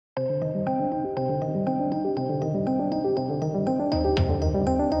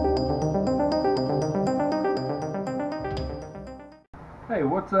Hey,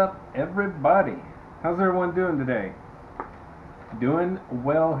 what's up, everybody? How's everyone doing today? Doing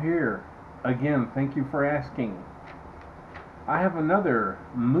well here. Again, thank you for asking. I have another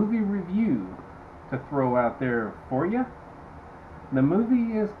movie review to throw out there for you. The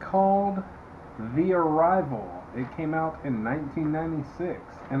movie is called The Arrival. It came out in 1996,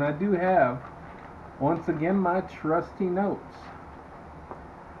 and I do have, once again, my trusty notes.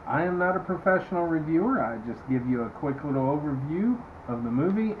 I am not a professional reviewer. I just give you a quick little overview of the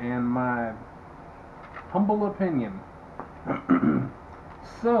movie and my humble opinion.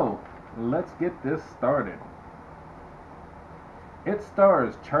 So, let's get this started. It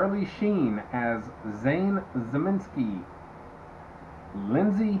stars Charlie Sheen as Zane Zeminski,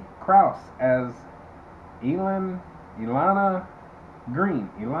 Lindsay Krause as Ilana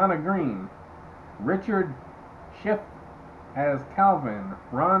Green, Richard Schiff as Calvin,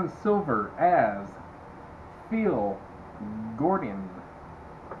 Ron Silver as Phil Gordon.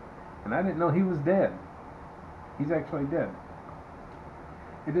 And I didn't know he was dead. He's actually dead.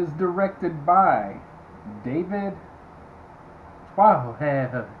 It is directed by David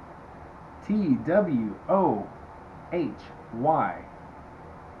Twowhy. Twochy.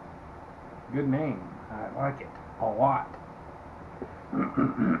 Good name. I like it a lot.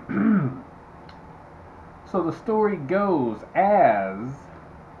 So the story goes as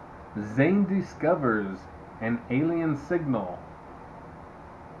Zane discovers an alien signal.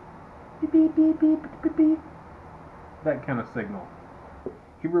 Beep, beep, beep, beep, beep, beep. That kind of signal.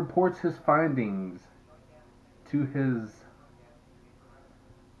 He reports his findings to his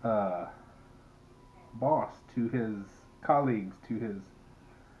boss, to his colleagues, to his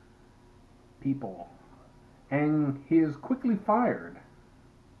people. And he is quickly fired.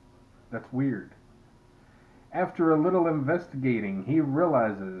 That's weird. After a little investigating, he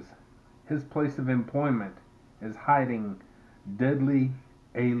realizes his place of employment is hiding deadly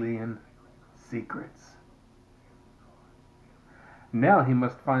alien secrets. Now he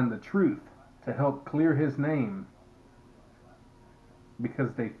must find the truth to help clear his name,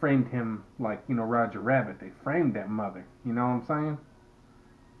 because they framed him like, Roger Rabbit. They framed that mother. You know what I'm saying?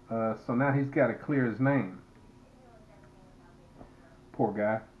 So now he's got to clear his name. Poor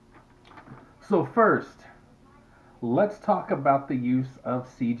guy. So first, let's talk about the use of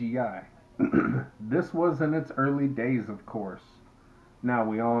CGI. This was in its early days, of course. Now,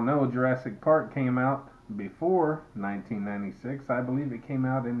 we all know Jurassic Park came out before 1996. I believe it came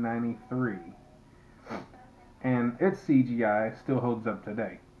out in 93. And its CGI still holds up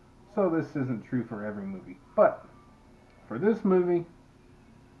today. So this isn't true for every movie. But for this movie,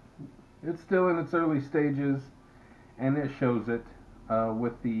 it's still in its early stages, and it shows it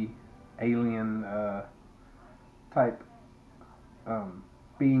with the alien type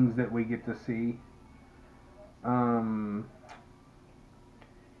beings that we get to see.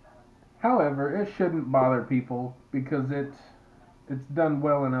 However, it shouldn't bother people because it's done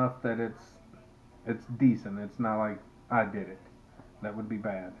well enough that it's decent. It's not like I did it. That would be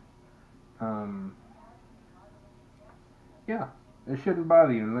bad. Yeah, it shouldn't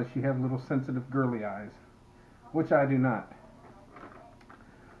bother you unless you have little sensitive girly eyes, which I do not.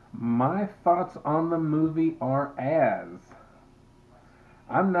 My thoughts on the movie are as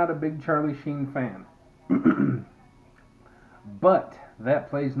I'm not a big Charlie Sheen fan. But that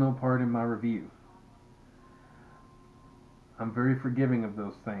plays no part in my review. I'm very forgiving of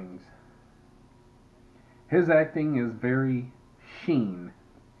those things. His acting is very Sheen,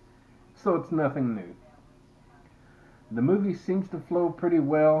 so it's nothing new. The movie seems to flow pretty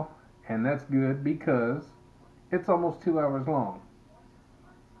well, and that's good because it's almost 2 hours long.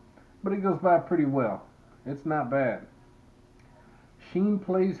 But it goes by pretty well. It's not bad. Sheen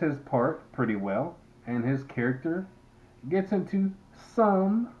plays his part pretty well, and his character gets into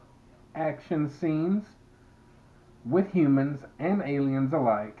some action scenes with humans and aliens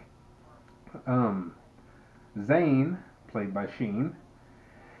alike. Zane, played by Sheen,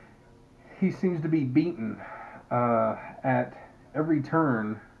 he seems to be beaten at every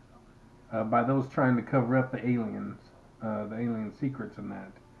turn by those trying to cover up the aliens, the alien secrets and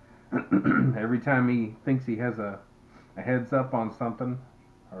that. Every time he thinks he has a heads up on something,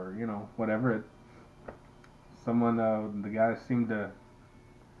 or whatever, the guys seem to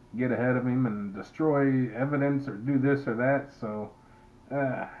get ahead of him and destroy evidence or do this or that. So,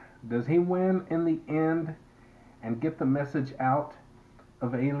 does he win in the end and get the message out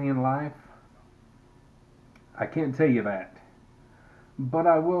of alien life? I can't tell you that. But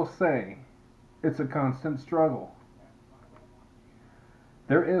I will say, it's a constant struggle.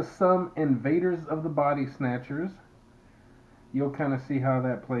 There is some invaders of the body snatchers. You'll kind of see how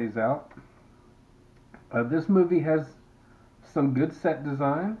that plays out. This movie has some good set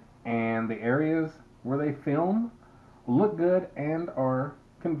design, and the areas where they film look good and are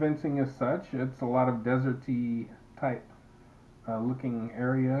convincing as such. It's a lot of deserty type looking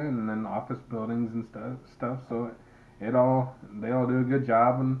area, and then office buildings and stuff. So they all do a good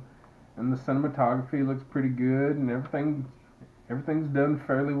job, and the cinematography looks pretty good, and everything's done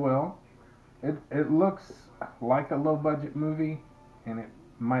fairly well. It looks like a low budget movie, and it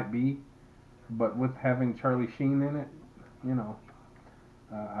might be, but with having Charlie Sheen in it, you know,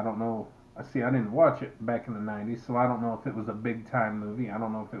 I don't know. See, I didn't watch it back in the '90s, so I don't know if it was a big time movie. I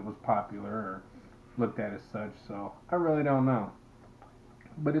don't know if it was popular or looked at as such. So I really don't know,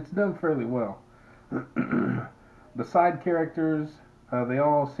 but it's done fairly well. The side characters, they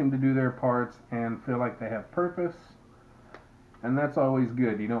all seem to do their parts and feel like they have purpose, and that's always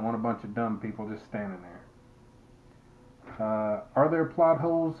good. You don't want a bunch of dumb people just standing there. Are there plot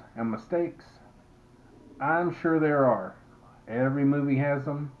holes and mistakes? I'm sure there are. Every movie has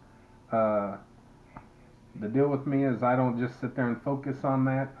them. Uh, the deal with me is I don't just sit there and focus on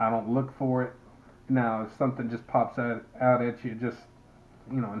that. I don't look for it. Now, if something just pops out at you, just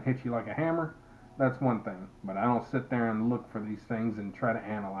and hits you like a hammer, that's one thing. But I don't sit there and look for these things and try to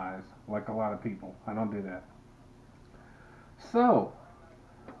analyze like a lot of people. I don't do that. So,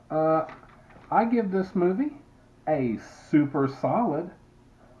 uh, I give this movie a super solid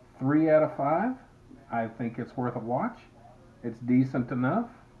 3 out of 5. I think it's worth a watch. It's decent enough,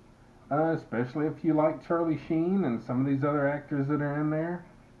 especially if you like Charlie Sheen and some of these other actors that are in there.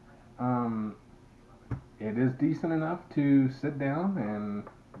 Um, it is decent enough to sit down and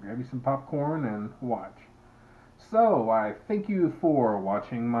grab you some popcorn and watch. So, I thank you for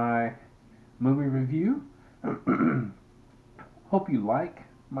watching my movie review. Hope you like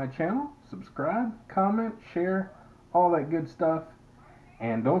my channel, subscribe, comment, share, all that good stuff.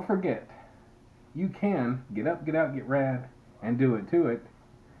 And don't forget, you can get up, get out, get rad, and do it to it,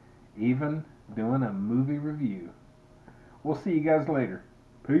 even doing a movie review. We'll see you guys later.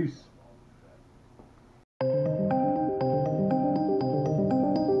 Peace.